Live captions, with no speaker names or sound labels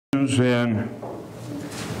In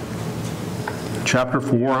chapter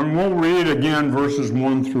 4, and we'll read again verses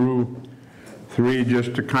 1 through 3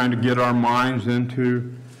 just to kind of get our minds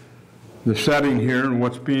into the setting here and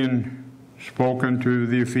what's being spoken to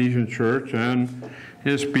the Ephesian church, and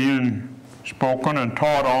it's being spoken and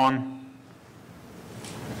taught on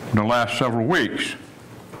the last several weeks.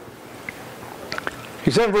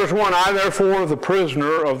 He said in verse 1, I therefore, the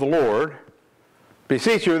prisoner of the Lord,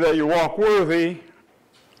 beseech you that you walk worthy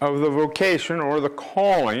of the vocation or the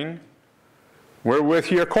calling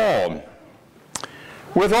wherewith ye are called,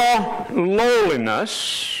 with all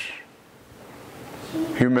lowliness,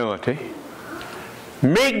 humility,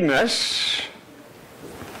 meekness,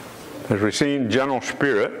 as we see in gentle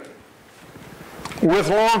spirit, with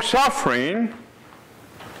long suffering,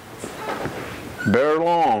 bear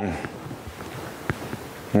long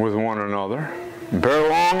with one another, bear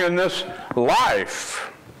long in this life,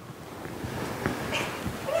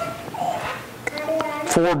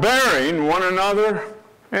 forbearing one another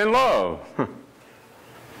in love,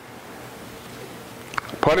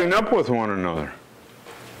 putting up with one another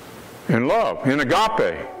in love, in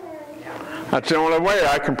agape. That's the only way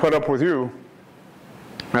I can put up with you.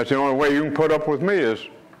 That's the only way you can put up with me is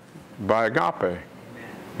by agape,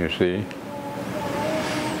 you see.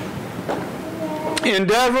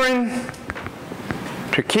 Endeavoring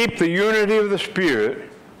to keep the unity of the Spirit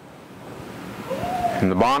in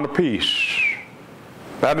the bond of peace.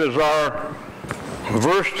 That is our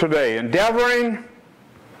verse today. Endeavoring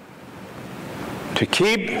to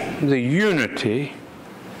keep the unity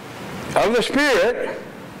of the Spirit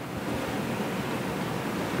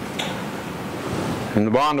in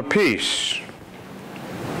the bond of peace.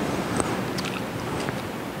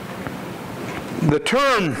 The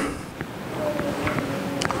term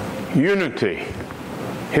unity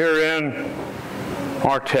here in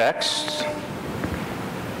our text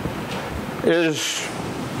is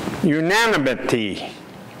unanimity.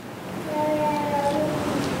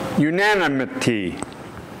 Unanimity.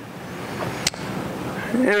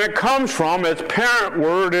 And it comes from, its parent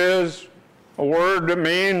word is a word that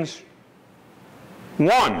means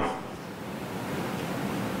one.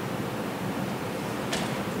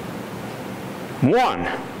 One.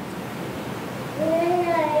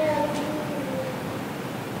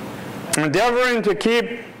 Endeavoring to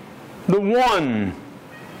keep the one.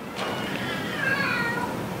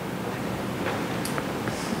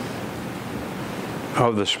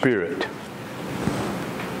 Of the Spirit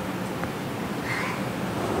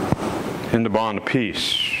in the bond of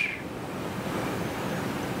peace.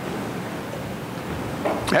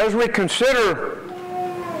 As we consider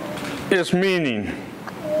its meaning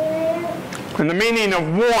and the meaning of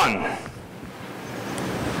one,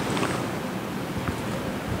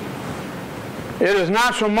 it is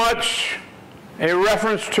not so much a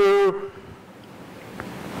reference to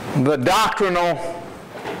the doctrinal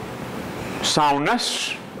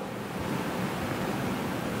soundness.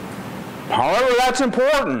 However, that's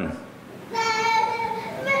important.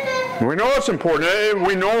 We know it's important.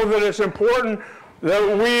 We know that it's important that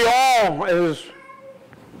we all, as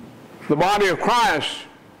the body of Christ,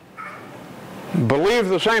 believe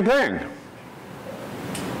the same thing.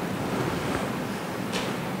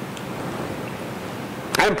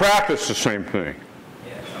 And practice the same thing.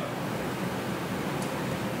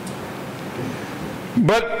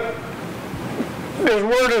 But this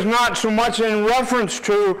word is not so much in reference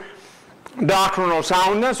to doctrinal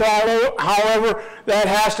soundness, however, that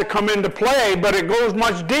has to come into play, but it goes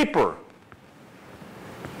much deeper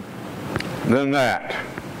than that.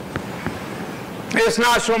 It's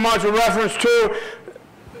not so much a reference to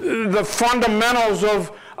the fundamentals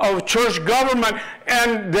of church government,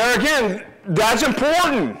 and there again, that's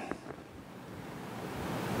important.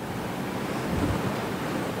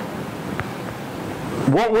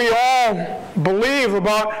 What we all believe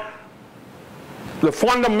about the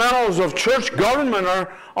fundamentals of church government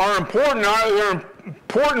are important. They're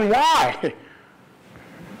important. Why?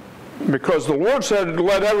 Because the Lord said,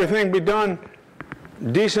 let everything be done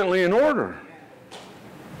decently in order.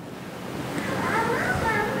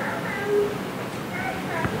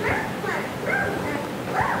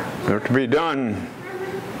 They're to be done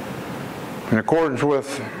in accordance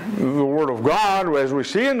with the Word of God, as we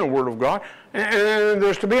see in the Word of God, and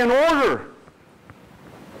there's to be an order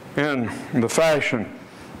in the fashion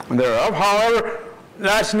thereof. However,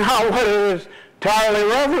 that's not what it is entirely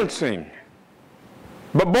referencing.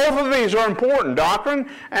 But both of these are important, doctrine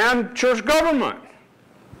and church government.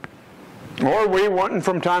 Or we want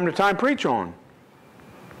from time to time preach on.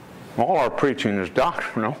 All our preaching is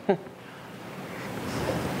doctrinal.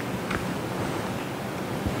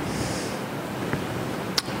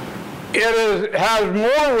 has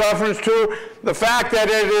more reference to the fact that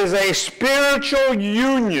it is a spiritual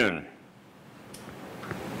union.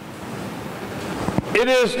 It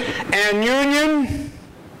is an union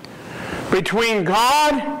between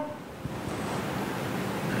God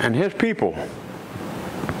and His people.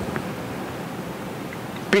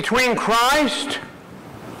 Between Christ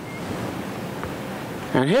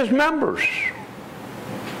and His members.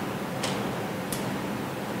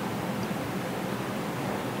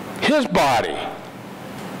 His body.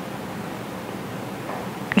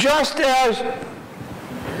 Just as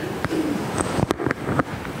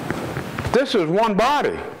this is one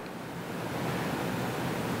body.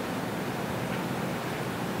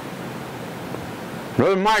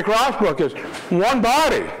 Brother Mike Rossbrook is one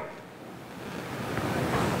body.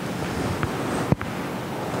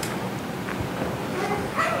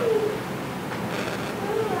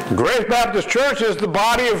 Grace Baptist Church is the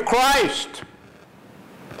body of Christ.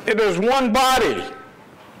 It is one body.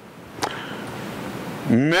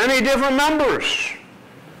 Many different members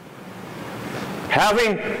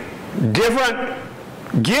having different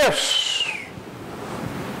gifts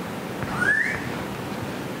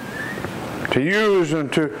to use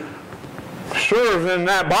and to serve in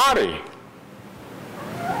that body.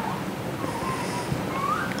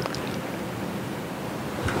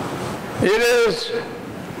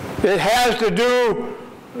 It has to do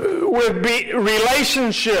with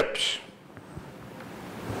relationships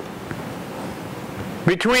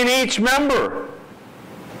between each member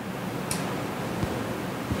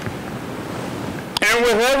and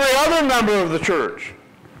with every other member of the church,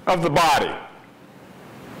 of the body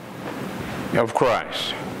of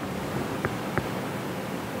Christ.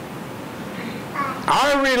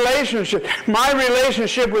 Our relationship, my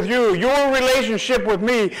relationship with you, your relationship with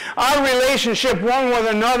me, our relationship one with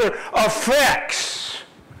another affects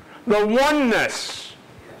the oneness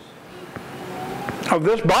of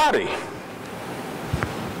this body.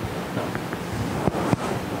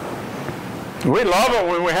 We love it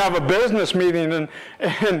when we have a business meeting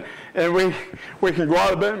and we can go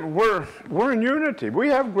out of bed. We're in unity. We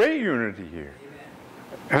have great unity here.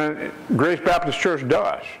 And Grace Baptist Church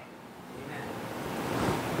does.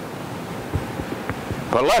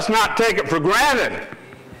 But let's not take it for granted.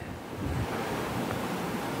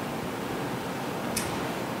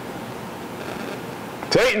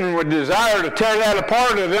 Satan would desire to tear that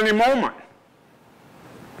apart at any moment.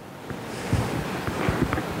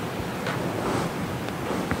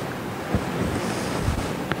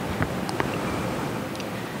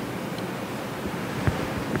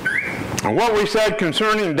 And what we said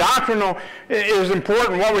concerning doctrinal is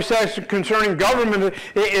important. What we said concerning government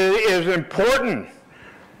is important.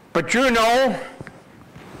 But you know,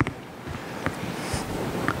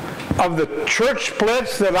 of the church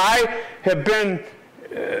splits that I have been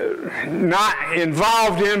not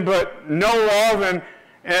involved in but know of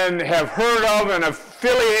and have heard of and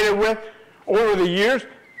affiliated with over the years,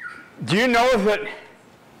 do you know that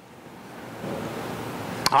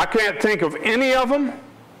I can't think of any of them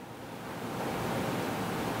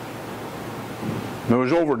that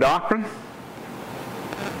was over doctrine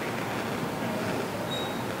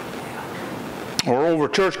or over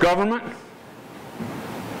church government?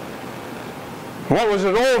 What was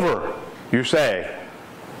it over, you say?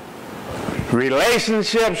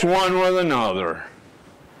 Relationships one with another.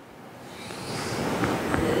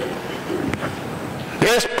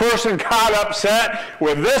 This person got upset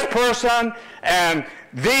with this person, and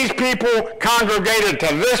these people congregated to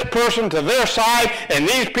this person to their side, and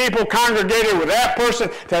these people congregated with that person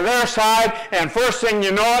to their side, and first thing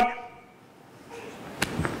you know it,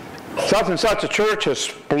 such and such a church has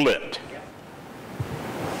split.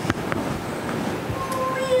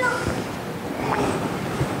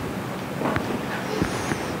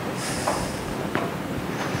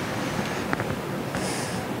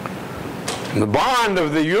 The bond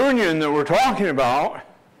of the union that we're talking about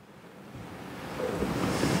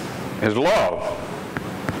is love,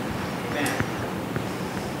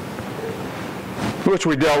 which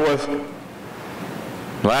we dealt with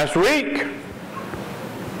last week.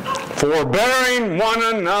 Forbearing one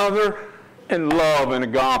another in love and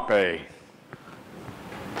agape.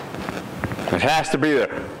 It has to be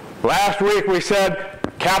there. Last week we said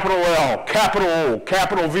capital L, capital O,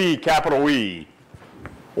 capital V, capital E.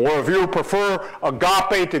 Or if you prefer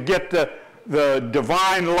agape to get the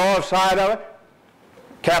divine love side of it,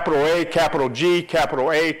 capital A, capital G,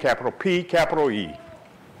 capital A, capital P, capital E.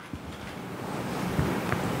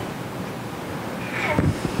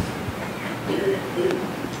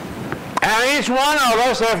 And each one of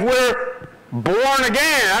us, if we're born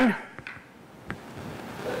again,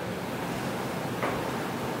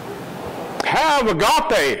 have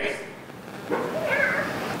agape.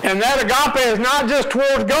 And that agape is not just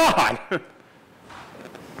towards God.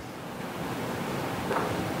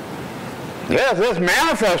 Yes, it's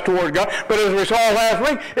manifest toward God, but as we saw last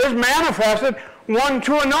week, it's manifested one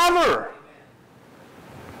to another.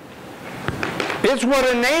 It's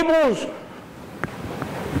what enables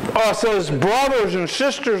us as brothers and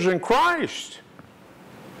sisters in Christ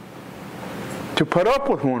to put up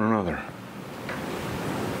with one another.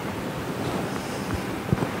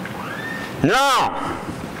 Now,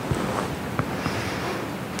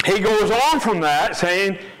 he goes on from that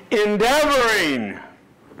saying, endeavoring.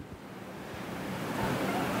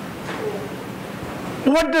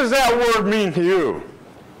 What does that word mean to you?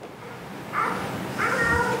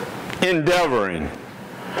 Endeavoring.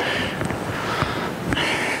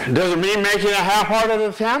 Does it mean making a half-hearted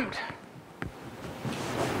attempt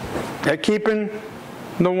at keeping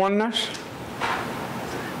the oneness?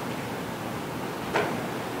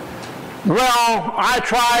 Well, I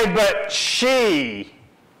tried, but she.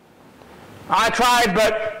 I tried,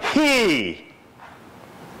 but he.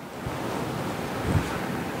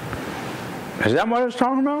 Is that what it's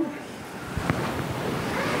talking about?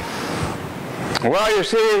 Well, you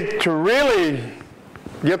see, to really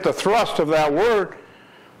get the thrust of that word,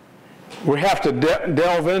 we have to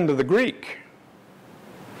delve into the Greek.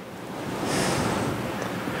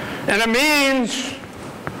 And it means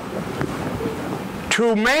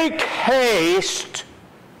to make haste,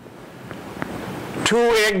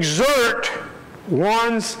 to exert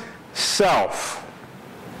one's self.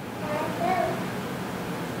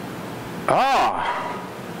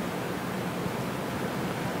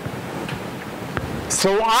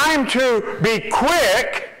 So I'm to be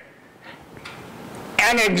quick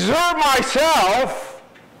and exert myself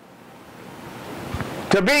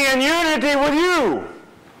to be in unity with you,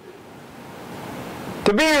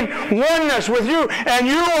 to be in oneness with you, and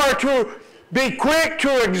you are to be quick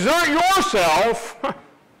to exert yourself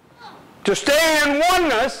to stay in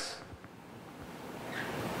oneness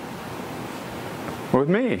with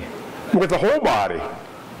me, with the whole body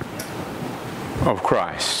of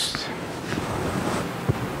Christ.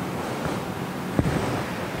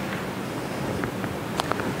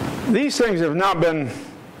 These things have not been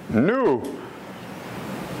new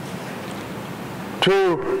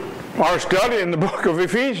to our study in the book of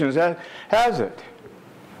Ephesians, has it?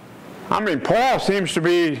 I mean, Paul seems to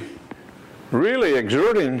be really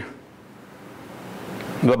exerting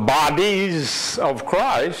the bodies of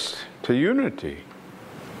Christ to unity.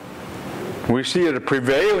 We see it a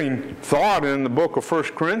prevailing thought in the book of 1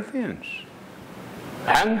 Corinthians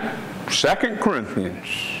and 2 Corinthians.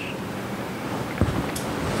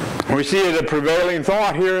 We see it a prevailing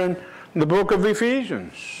thought here in the book of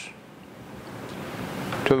Ephesians,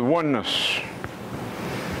 to the oneness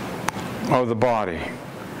of the body.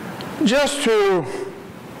 Just to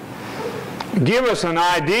give us an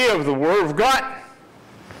idea of the Word of God,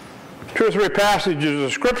 2 or 3 passages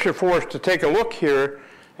of Scripture for us to take a look here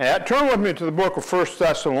at. Turn with me to the book of 1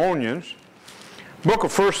 Thessalonians. Book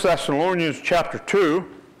of 1 Thessalonians chapter 2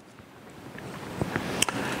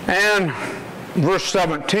 and verse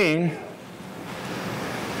 17.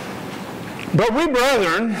 But we,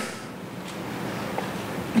 brethren,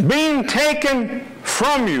 being taken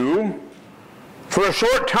from you for a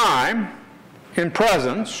short time in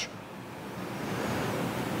presence,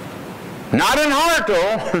 not in heart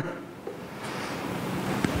though,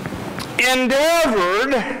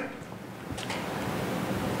 endeavored,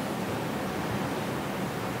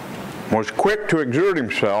 was quick to exert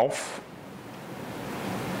himself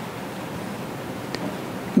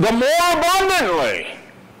the more abundantly.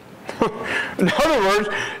 In other words,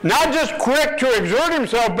 not just quick to exert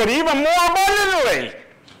himself, but even more abundantly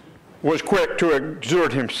was quick to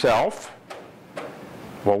exert himself.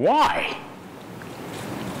 Well, why?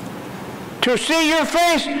 To see your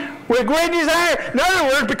face with great desire. In other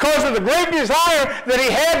words, because of the great desire that he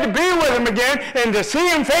had to be with him again and to see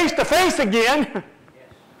him face to face again,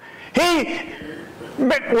 he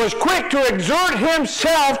was quick to exert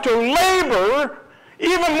himself to labor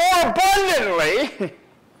even more abundantly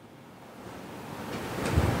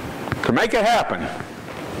to make it happen.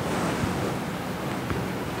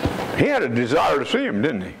 He had a desire to see him,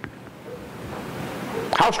 didn't he?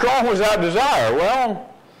 How strong was that desire? Well,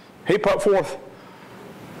 he put forth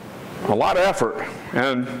a lot of effort,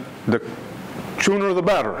 and the sooner the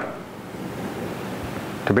better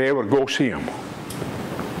to be able to go see him.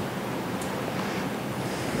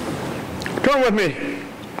 Turn with me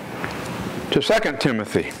to 2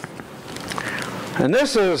 Timothy. And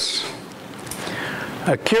this is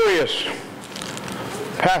a curious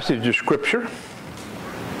passage of Scripture.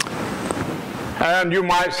 And you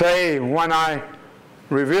might say, when I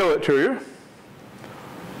reveal it to you,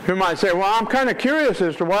 you might say, well, I'm kind of curious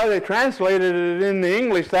as to why they translated it in the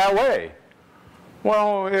English that way.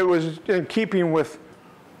 Well, it was in keeping with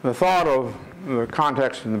the thought of the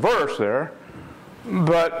context in the verse there.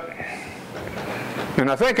 But, and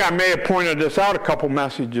I think I may have pointed this out a couple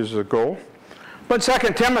messages ago, but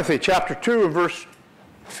 2 Timothy chapter 2 and verse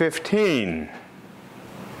 15.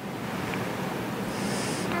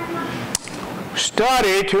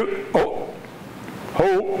 Study to,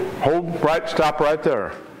 stop right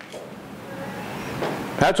there.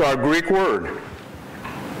 That's our Greek word.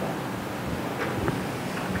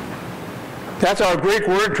 That's our Greek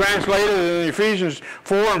word translated in Ephesians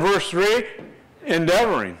 4 and verse 3,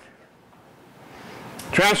 endeavoring.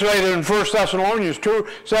 Translated in 1 Thessalonians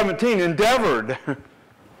 2:17, endeavored.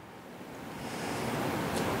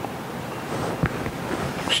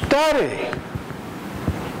 Study.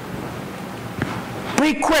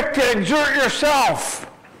 Be quick to exert yourself.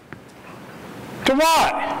 To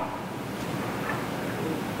what?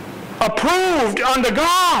 Approved unto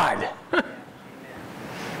God.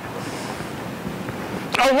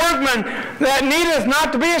 A workman that needeth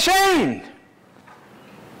not to be ashamed.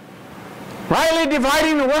 Rightly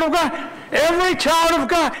dividing the word of God. Every child of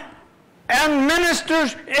God, and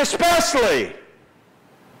ministers especially,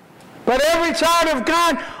 but every child of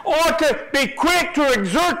God ought to be quick to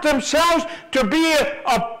exert themselves to be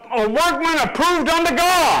a workman approved unto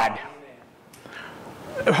God.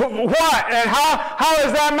 What and how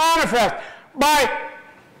is that manifest? By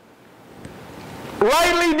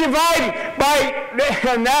rightly dividing,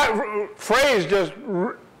 and that phrase just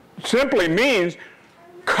simply means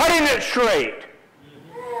cutting it straight.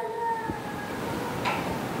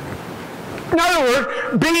 In other words,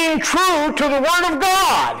 being true to the Word of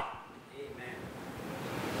God.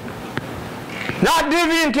 Not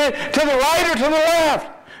divvying to the right or to the left.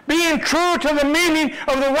 Being true to the meaning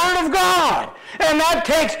of the Word of God. And that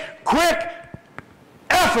takes quick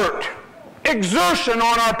effort, exertion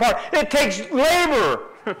on our part. It takes labor.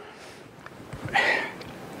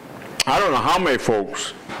 I don't know how many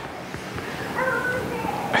folks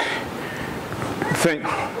think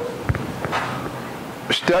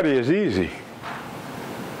study is easy.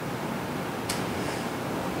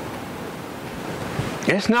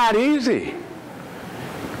 It's not easy.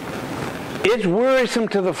 It's wearisome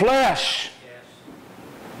to the flesh.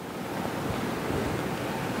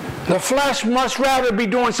 The flesh must rather be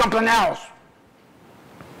doing something else.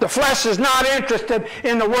 The flesh is not interested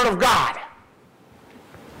in the Word of God.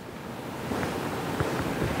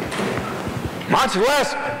 Much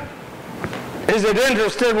less is it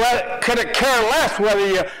interested, could it care less whether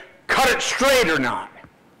you cut it straight or not.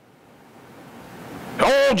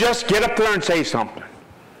 Oh, just get up there and say something.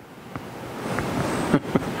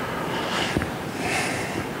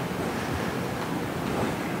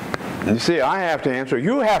 You see, I have to answer,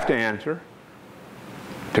 you have to answer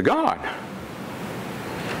to God.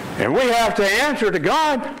 And we have to answer to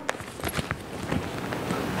God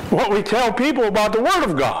what we tell people about the Word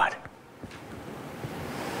of God.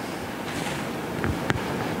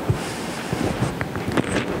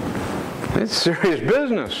 It's serious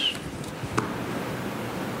business.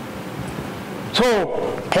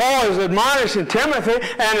 So, Paul is admonishing Timothy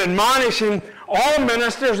and admonishing all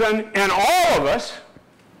ministers and all of us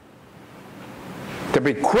to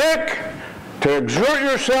be quick to exert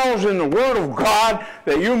yourselves in the Word of God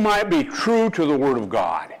that you might be true to the Word of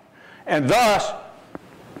God, and thus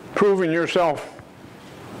proving yourself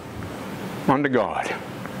unto God.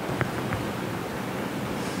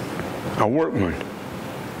 A workman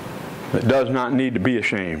that does not need to be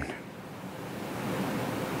ashamed.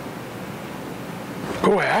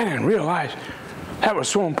 Boy, I didn't realize that was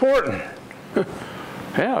so important.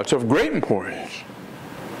 Yeah, it's of great importance.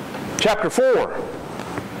 Chapter 4.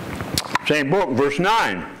 Same book, verse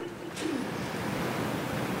 9.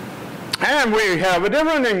 And we have a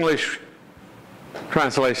different English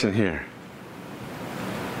translation here.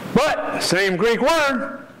 But, same Greek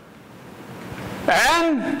word.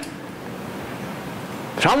 And,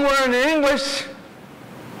 somewhere in the English,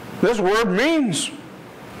 this word means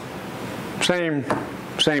same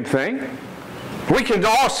thing. We can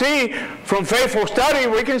all see from faithful study,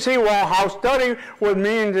 we can see, well, how study would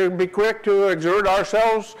mean to be quick to exert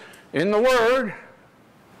ourselves in the Word,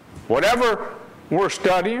 whatever we're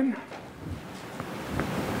studying.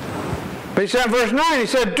 But he said in verse 9, he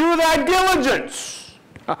said, do thy diligence.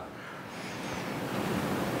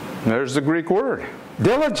 There's the Greek word,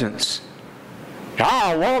 diligence.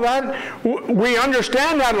 Ah, well, we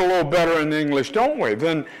understand that a little better in English, don't we,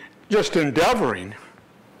 than just endeavoring.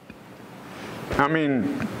 I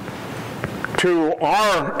mean, to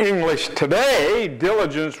our English today,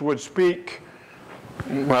 diligence would speak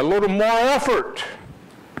a little more effort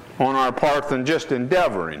on our part than just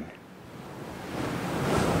endeavoring.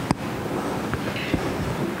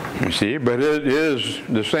 You see, but it is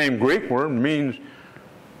the same Greek word, means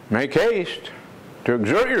make haste, to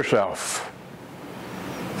exert yourself.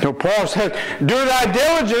 So Paul says, do thy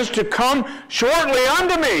diligence to come shortly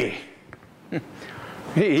unto me.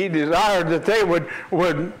 He desired that they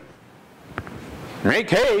would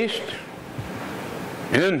make haste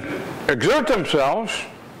and exert themselves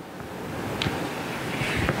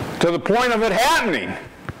to the point of it happening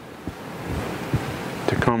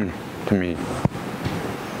to come to me.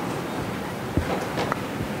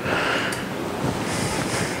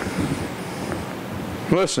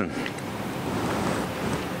 Listen.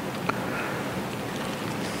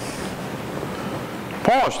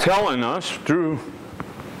 Paul is telling us through,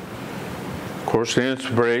 of course, the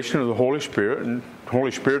inspiration of the Holy Spirit, and the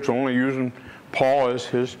Holy Spirit's only using Paul as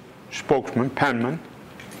his spokesman, penman,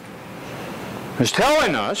 is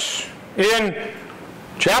telling us in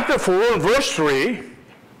chapter 4, verse 3,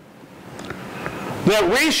 that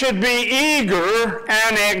we should be eager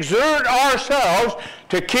and exert ourselves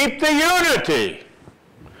to keep the unity.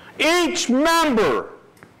 Each member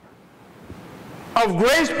of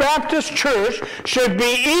Grace Baptist Church should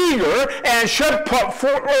be eager and should put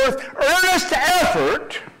forth earnest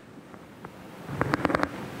effort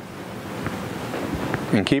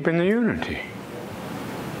in keeping the unity.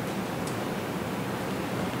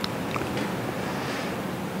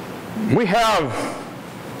 We have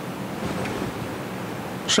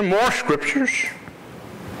some more scriptures,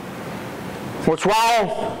 which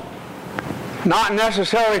while not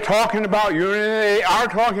necessarily talking about unity, they are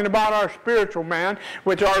talking about our spiritual man,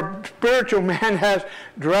 which our spiritual man has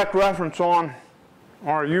direct reference on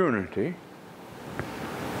our unity.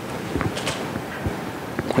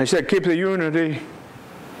 They said, keep the unity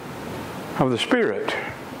of the Spirit.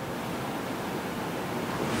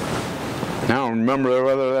 Now, remember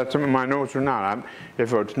whether that's in my notes or not.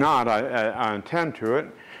 If it's not, I intend to it.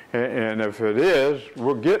 And if it is,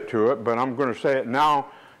 we'll get to it, but I'm going to say it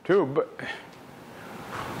now too. But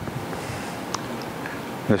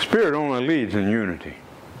the Spirit only leads in unity.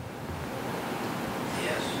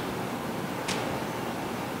 Yes.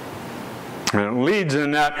 And it leads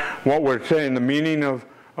in that, what we're saying the meaning of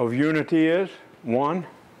unity is, one.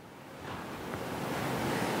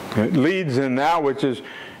 It leads in that which is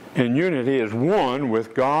in unity is one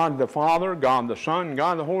with God the Father, God the Son,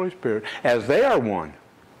 God the Holy Spirit, as they are one.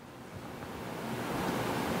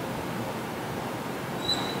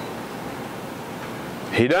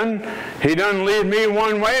 He doesn't lead me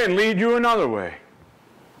one way and lead you another way.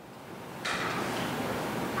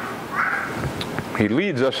 He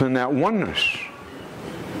leads us in that oneness.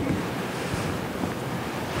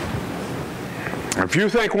 If you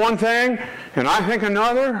think one thing and I think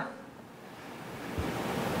another,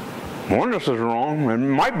 oneness is wrong. It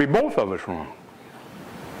might be both of us wrong.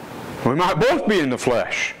 We might both be in the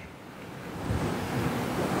flesh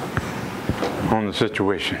on the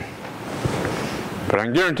situation. But I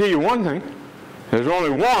can guarantee you one thing. There's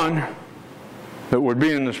only one that would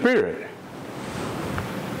be in the Spirit.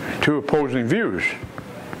 Two opposing views.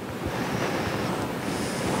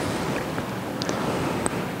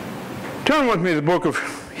 Turn with me to the book of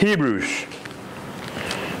Hebrews,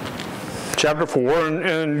 chapter 4.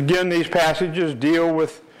 And again, these passages deal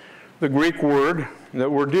with the Greek word that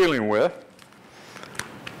we're dealing with.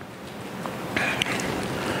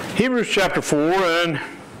 Hebrews chapter 4 and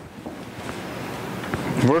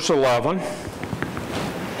verse 11.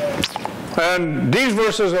 And these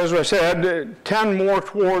verses, as I said, tend more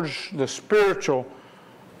towards the spiritual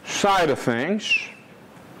side of things.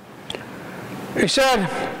 He said,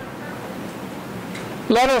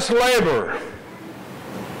 let us labor.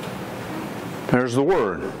 There's the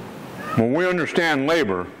word. When we understand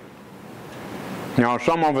labor, now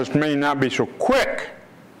some of us may not be so quick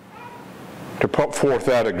to put forth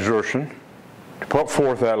that exertion, to put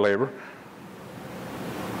forth that labor.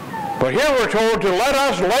 But here we're told to let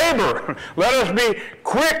us labor. Let us be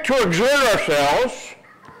quick to exert ourselves.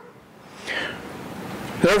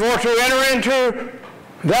 Therefore, to enter into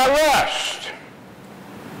that rest.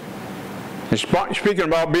 He's speaking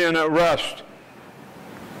about being at rest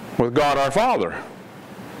with God our Father.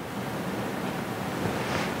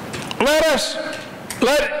 Lest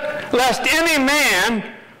any man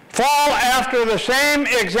fall after the same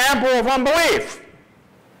example of unbelief.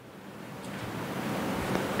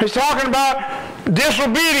 He's talking about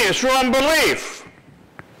disobedience or unbelief.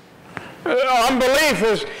 Unbelief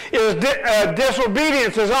is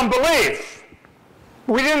disobedience is unbelief.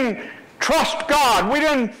 We didn't trust God. We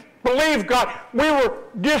didn't believe God. We were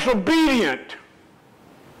disobedient.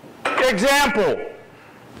 Example.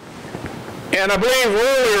 And I believe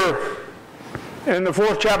earlier in the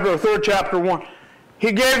 4th chapter or 3rd chapter 1,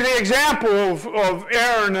 he gave the example of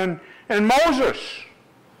Aaron and Moses.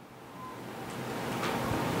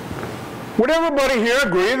 Would everybody here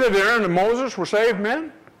agree that Aaron and Moses were saved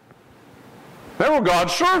men? They were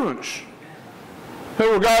God's servants. They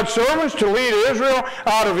were God's servants to lead Israel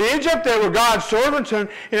out of Egypt. They were God's servants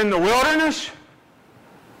in the wilderness.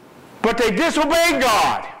 But they disobeyed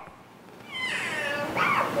God.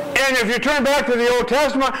 And if you turn back to the Old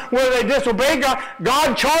Testament where they disobeyed God,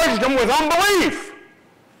 God charged them with unbelief.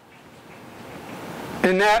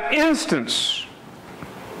 In that instance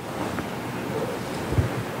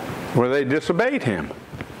where they disobeyed Him.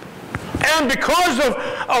 And because of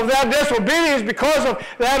that disobedience, because of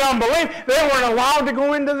that unbelief, they weren't allowed to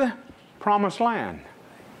go into the promised land.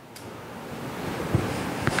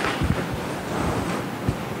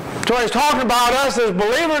 So he's talking about us as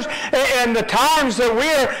believers and the times that we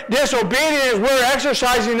are disobedient, we're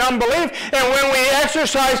exercising unbelief. And when we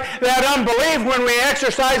exercise that unbelief, when we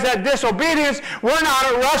exercise that disobedience, we're not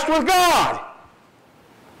at rest with God.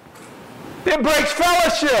 It breaks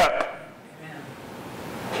fellowship.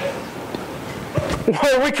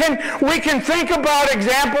 Well, we can think about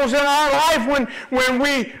examples in our life when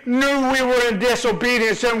we knew we were in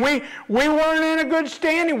disobedience and we weren't in a good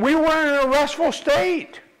standing. We weren't in a restful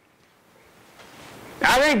state.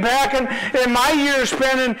 I think back in my years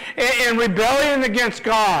spent in rebellion against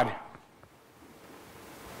God.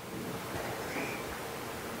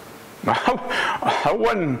 I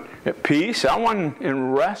wasn't at peace. I wasn't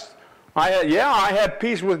in rest. I had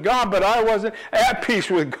peace with God, but I wasn't at peace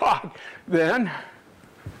with God then.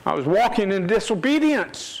 I was walking in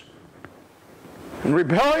disobedience and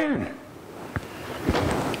rebellion.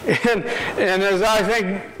 And as I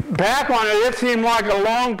think back on it, it seemed like a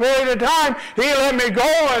long period of time. He let me go,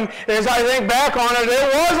 and as I think back on it,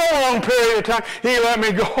 it was a long period of time. He let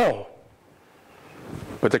me go.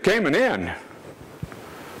 But there came an end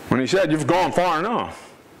when He said, "You've gone far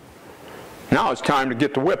enough. Now it's time to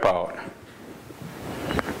get the whip out."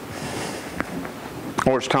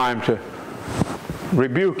 Or it's time to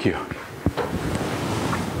rebuke you.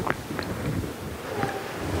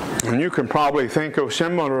 And you can probably think of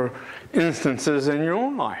similar instances in your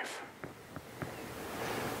own life.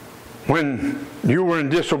 When you were in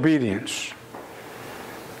disobedience,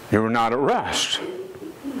 you were not at rest.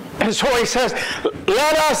 And so he says,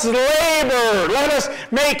 let us labor, let us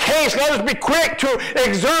make haste, let us be quick to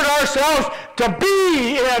exert ourselves to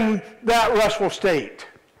be in that restful state.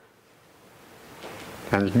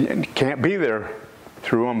 And you can't be there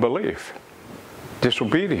through unbelief,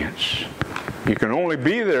 disobedience. You can only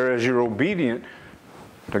be there as you're obedient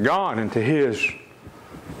to God and to His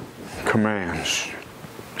commands.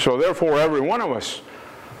 So therefore, every one of us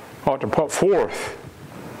ought to put forth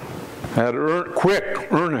that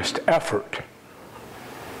quick, earnest effort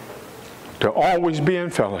to always be in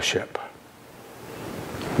fellowship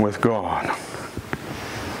with God.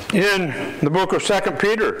 In the book of 2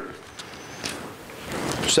 Peter,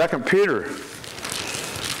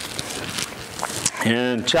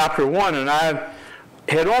 in chapter 1, and I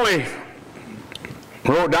had only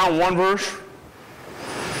wrote down one verse,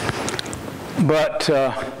 but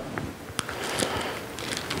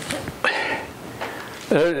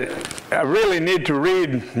I really need to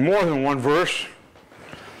read more than one verse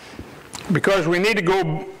because we need to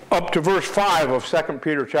go up to verse 5 of 2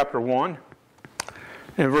 Peter chapter 1.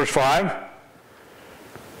 In verse 5,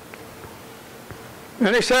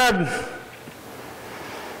 and he said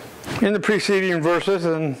in the preceding verses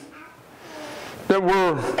and that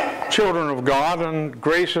we're children of God and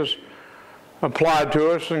grace is applied to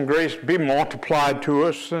us and grace be multiplied to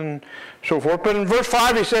us and so forth. But in verse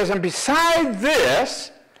 5 he says, and beside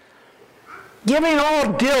this, giving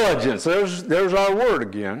all diligence, there's our word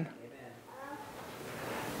again.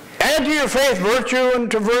 Add to your faith virtue, and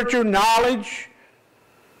to virtue knowledge,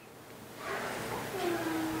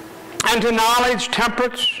 and to knowledge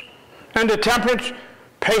temperance, and to temperance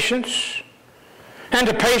patience, and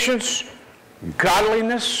to patience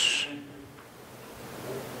godliness,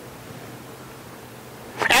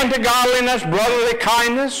 and to godliness brotherly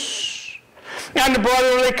kindness, and to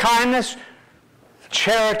brotherly kindness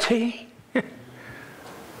charity.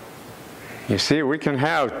 You see, we can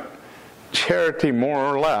have charity more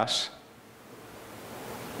or less.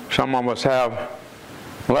 Some of us have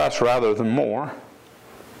less rather than more.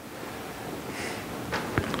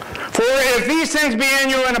 For if these things be in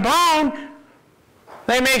you and abound,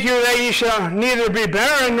 They make you that ye shall neither be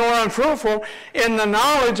barren nor unfruitful in the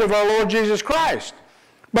knowledge of our Lord Jesus Christ.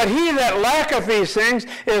 But he that lacketh these things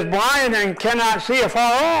is blind and cannot see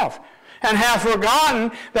afar off, and hath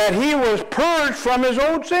forgotten that he was purged from his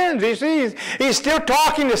old sins. You see, he's still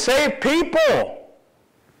talking to saved people.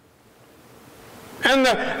 And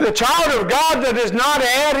the child of God that is not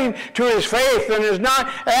adding to his faith and is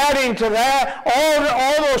not adding to that,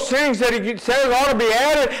 all those things that he says ought to be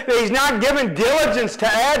added, that he's not giving diligence to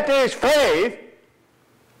add to his faith,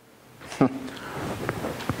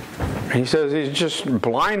 he says he's just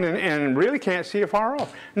blind and really can't see afar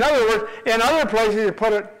off. In other words, in other places you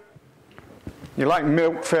put it, you're like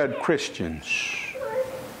milk-fed Christians.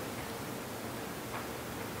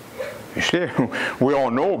 You see, we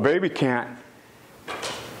all know a baby can't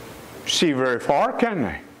see very far, can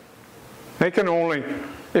they? They can only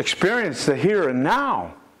experience the here and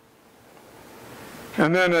now.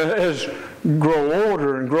 And then as grow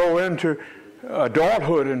older and grow into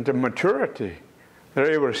adulthood and to maturity,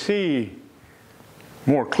 they're able to see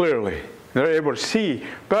more clearly. They're able to see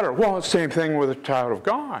better. Well, it's the same thing with a child of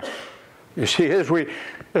God. You see, as we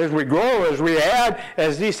grow, as we add,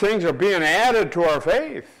 as these things are being added to our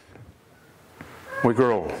faith, we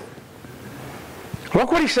grow. Look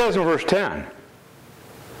what he says in verse 10.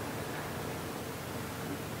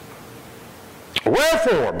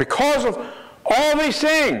 Wherefore, because of all these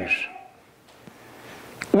things,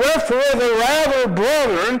 wherefore the rather,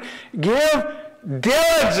 brethren, give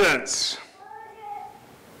diligence.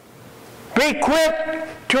 Be quick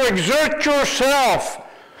to exert yourself,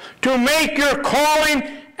 to make your calling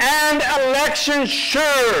and election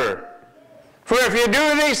sure. For if you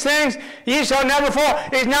do these things, ye shall never fall.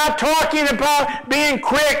 He's not talking about being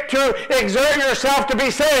quick to exert yourself to be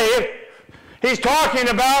saved. He's talking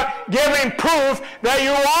about giving proof that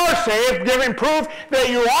you are saved, giving proof that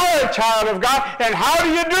you are a child of God. And how do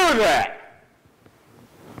you do that?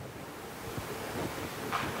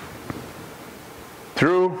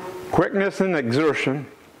 Through quickness and exertion,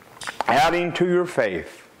 adding to your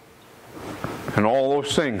faith, and all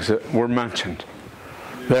those things that were mentioned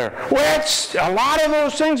there. Well, it's a lot of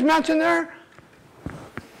those things mentioned there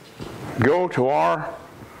go to our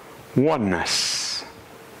oneness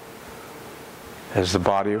as the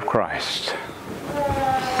body of Christ.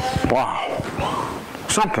 Wow.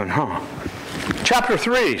 Something, huh? Chapter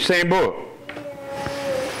 3, same book.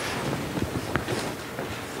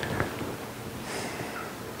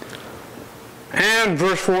 And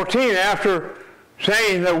verse 14, after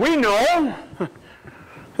saying that we know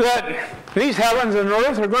that these heavens and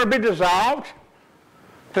earth are going to be dissolved,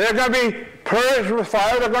 they're going to be purged with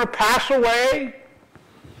fire, they're going to pass away,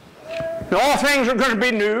 and all things are going to be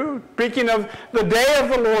new, speaking of the day of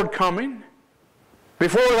the Lord coming.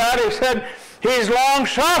 Before that he said he's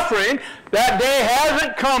long-suffering. That day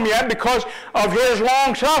hasn't come yet because of his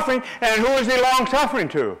long-suffering. And who is he long-suffering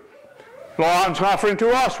to? Long-suffering to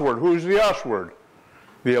usward. Who's the usward?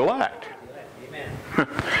 The elect. Amen.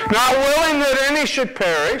 Not willing that any should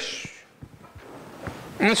perish.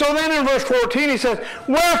 And so then in verse 14 he says,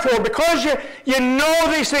 wherefore, because you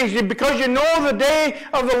know these things, because you know the day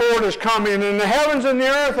of the Lord is coming, and the heavens and the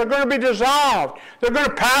earth are going to be dissolved. They're going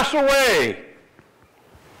to pass away.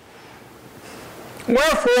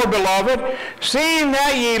 Wherefore, beloved, seeing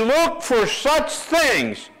that ye look for such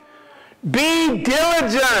things, be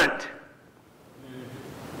diligent,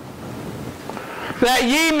 that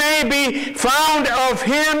ye may be found of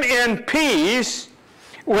him in peace,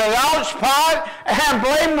 without spot and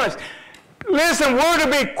blameless. Listen, we're to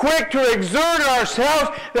be quick to exert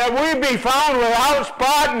ourselves that we be found without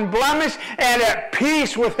spot and blemish and at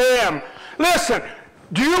peace with him. Listen,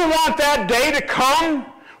 do you want that day to come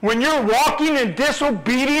when you're walking in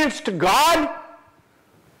disobedience to God?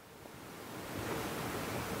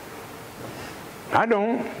 I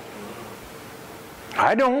don't.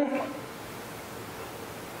 I don't.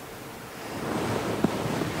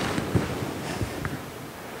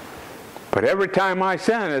 But every time I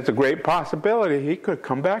sin, it's a great possibility he could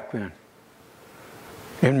come back then.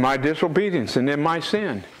 In my disobedience and in my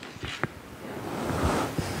sin.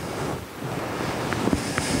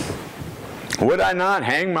 Would I not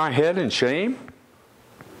hang my head in shame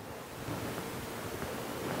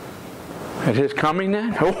at his coming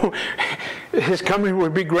then? Oh, his coming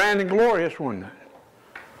would be grand and glorious, wouldn't it?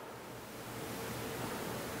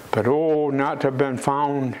 But oh, not to have been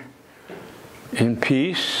found in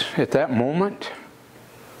peace at that moment.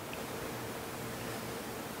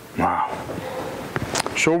 Wow.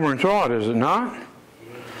 Sobering thought, is it not?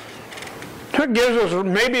 That gives us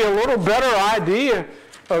maybe a little better idea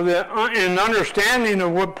of and understanding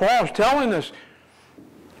of what Paul's telling us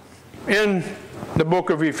in the book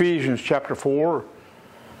of Ephesians chapter 4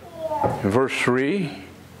 and verse 3.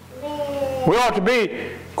 We ought to be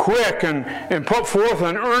quick and put forth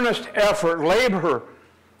an earnest effort, labor,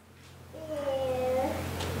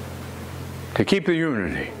 to keep the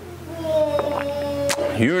unity.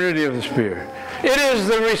 Unity of the Spirit. It is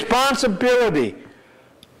the responsibility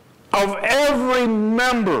of every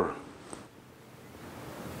member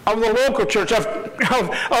of the local church, of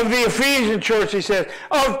the Ephesian church, he says,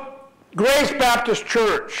 of Grace Baptist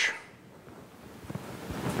Church,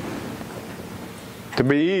 to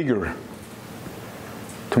be eager,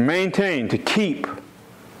 to maintain, to keep,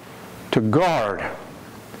 to guard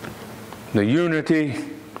the unity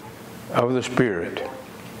of the Spirit.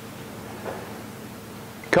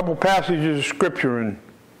 A couple passages of Scripture in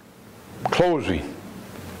closing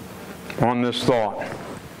on this thought.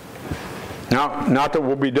 Now, not that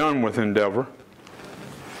we'll be done with endeavor,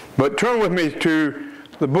 but turn with me to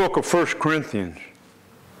the book of 1 Corinthians.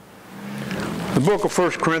 The book of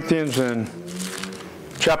 1 Corinthians in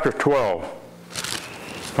chapter 12.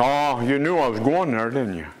 Oh, you knew I was going there,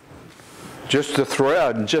 didn't you? Just the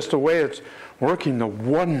thread, just the way it's working, the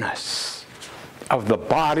oneness of the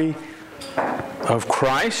body of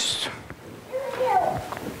Christ.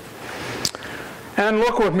 And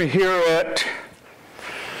look with me here at,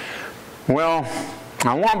 well,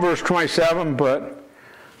 I want verse 27, but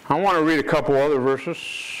I want to read a couple other verses.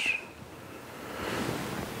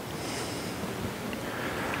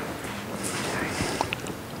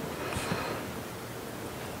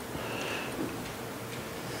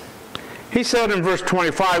 He said in verse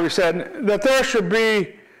 25, he said, that there should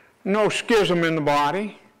be no schism in the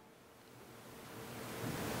body,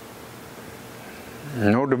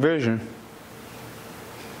 no division.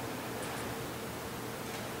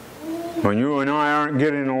 When you and I aren't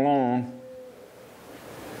getting along,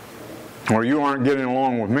 or you aren't getting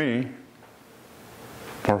along with me,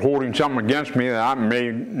 or holding something against me that I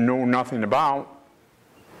may know nothing about,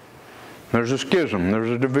 there's a schism,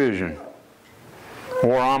 there's a division.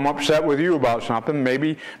 Or I'm upset with you about something.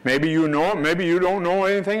 Maybe you know it, maybe you don't know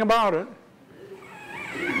anything about it.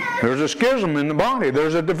 There's a schism in the body.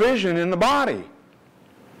 There's a division in the body.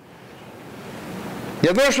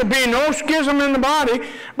 Yet there should be no schism in the body,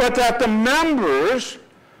 but that the members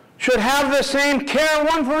should have the same care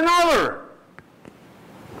one for another.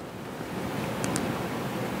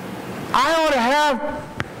 I ought to have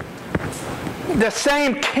the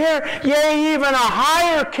same care, yea, even a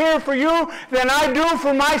higher care for you than I do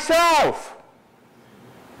for myself.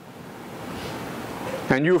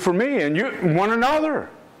 And you for me, and you one another.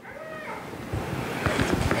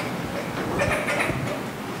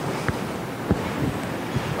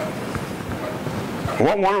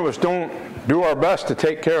 What one of us don't do our best to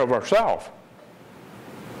take care of ourselves?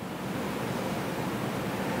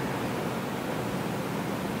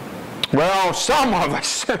 Well, some of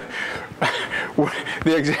us,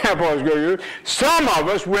 the example I was going to use, some of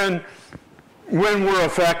us, when we're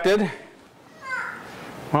affected,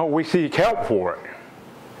 well, we seek help for it.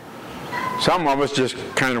 Some of us just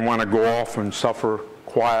kind of want to go off and suffer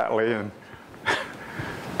quietly and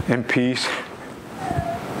in peace.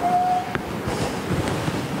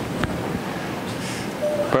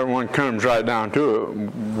 But when it comes right down to it,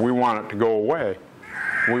 we want it to go away.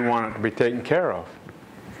 We want it to be taken care of.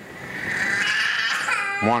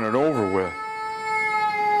 Want it over with.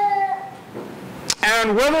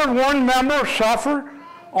 And whether one member suffer,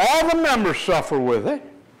 all the members suffer with it.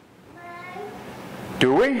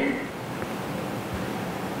 Do we?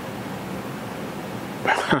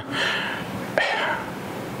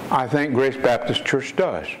 I think Grace Baptist Church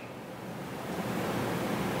does.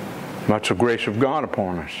 Much the grace of God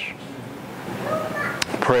upon us.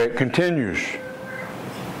 Pray it continues.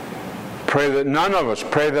 Pray that none of us,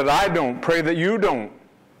 pray that I don't, pray that you don't.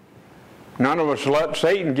 None of us let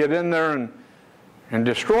Satan get in there and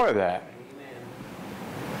destroy that.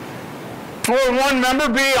 Will one member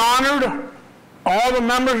be honored? All the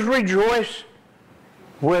members rejoice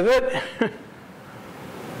with it.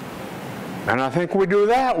 And I think we do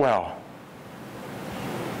that well.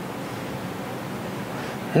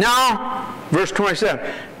 Now, verse 27,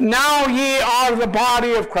 now ye are the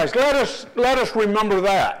body of Christ. Let us remember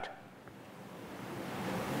that.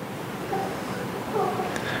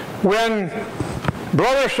 When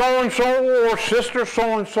brother so-and-so or sister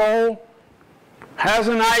so-and-so has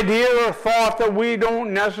an idea or thought that we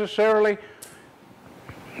don't necessarily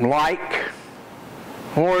like,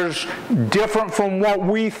 or is different from what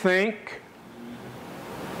we think,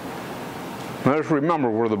 let us remember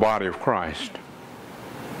we're the body of Christ.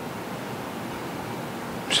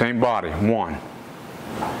 Same body, one.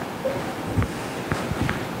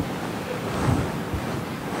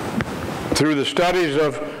 Through the studies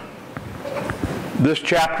of this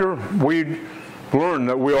chapter, we learned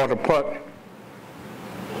that we ought to put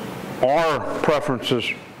our preferences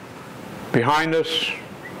behind us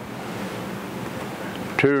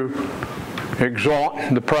to exalt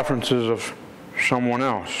the preferences of someone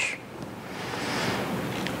else.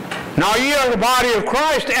 Now ye are the body of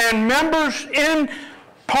Christ, and members in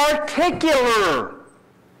particular.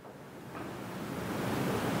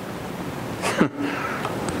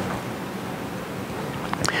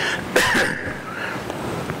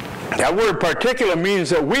 That word particular means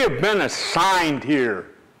that we have been assigned here.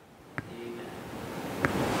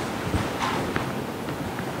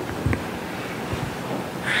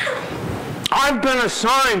 I've been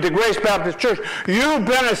assigned to Grace Baptist Church. You've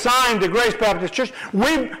been assigned to Grace Baptist Church.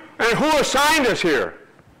 And who assigned us here?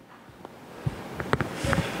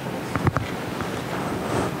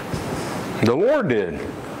 The Lord did.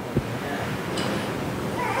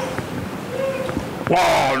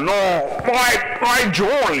 Oh, no, I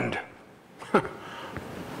joined.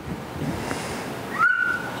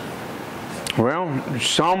 Well,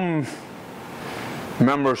 some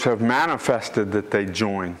members have manifested that they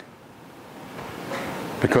joined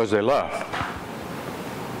because they left.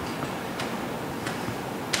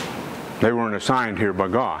 They weren't assigned here by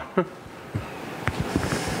God.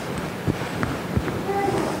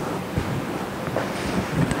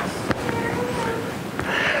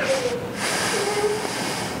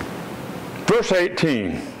 Verse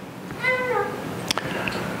 18.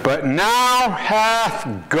 But now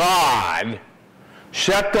hath God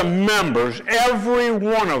set the members, every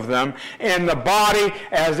one of them, in the body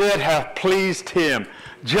as it hath pleased him.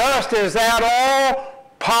 Just as that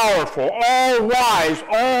all-powerful, all-wise,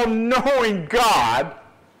 all-knowing God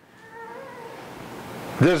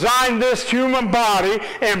designed this human body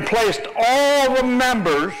and placed all the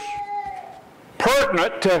members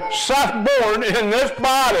pertinent to Seth born in this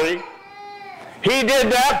body, he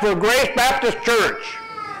did that for Grace Baptist Church.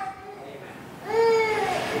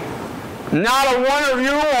 Not a one of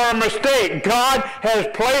you are a mistake. God has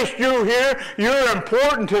placed you here. You're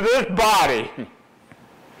important to this body.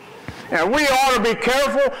 And we ought to be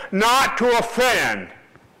careful not to offend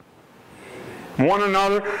one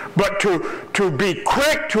another, but to be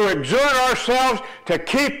quick to exert ourselves to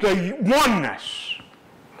keep the oneness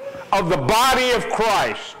of the body of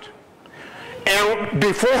Christ. And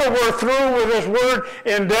before we're through with this word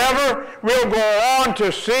endeavor, we'll go on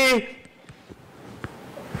to see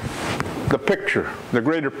the picture, the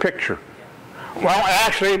greater picture. Well,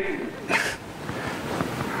 actually,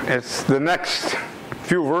 it's the next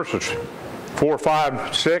few verses, 4,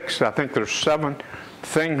 5, 6. I think there's 7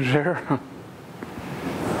 things there.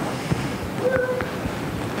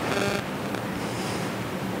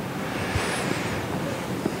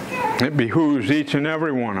 It behooves each and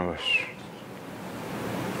every one of us.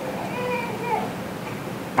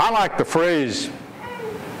 I like the phrase,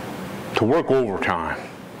 to work overtime.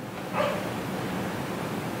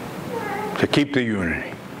 To keep the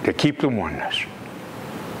unity, to keep the oneness.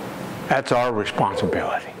 That's our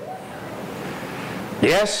responsibility.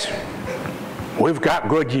 Yes, we've got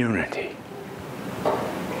good unity,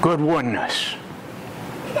 good oneness.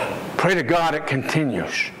 Pray to God it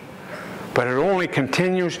continues. But it only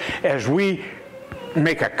continues as we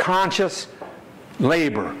make a conscious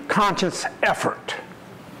labor, conscious effort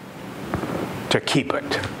to keep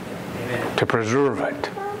it, to preserve it.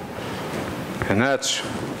 And that's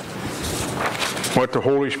what the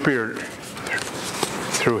Holy Spirit,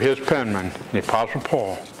 through his penman, the Apostle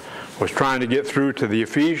Paul, was trying to get through to the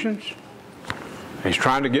Ephesians. He's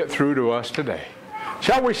trying to get through to us today.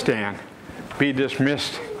 Shall we stand, be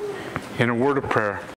dismissed in a word of prayer?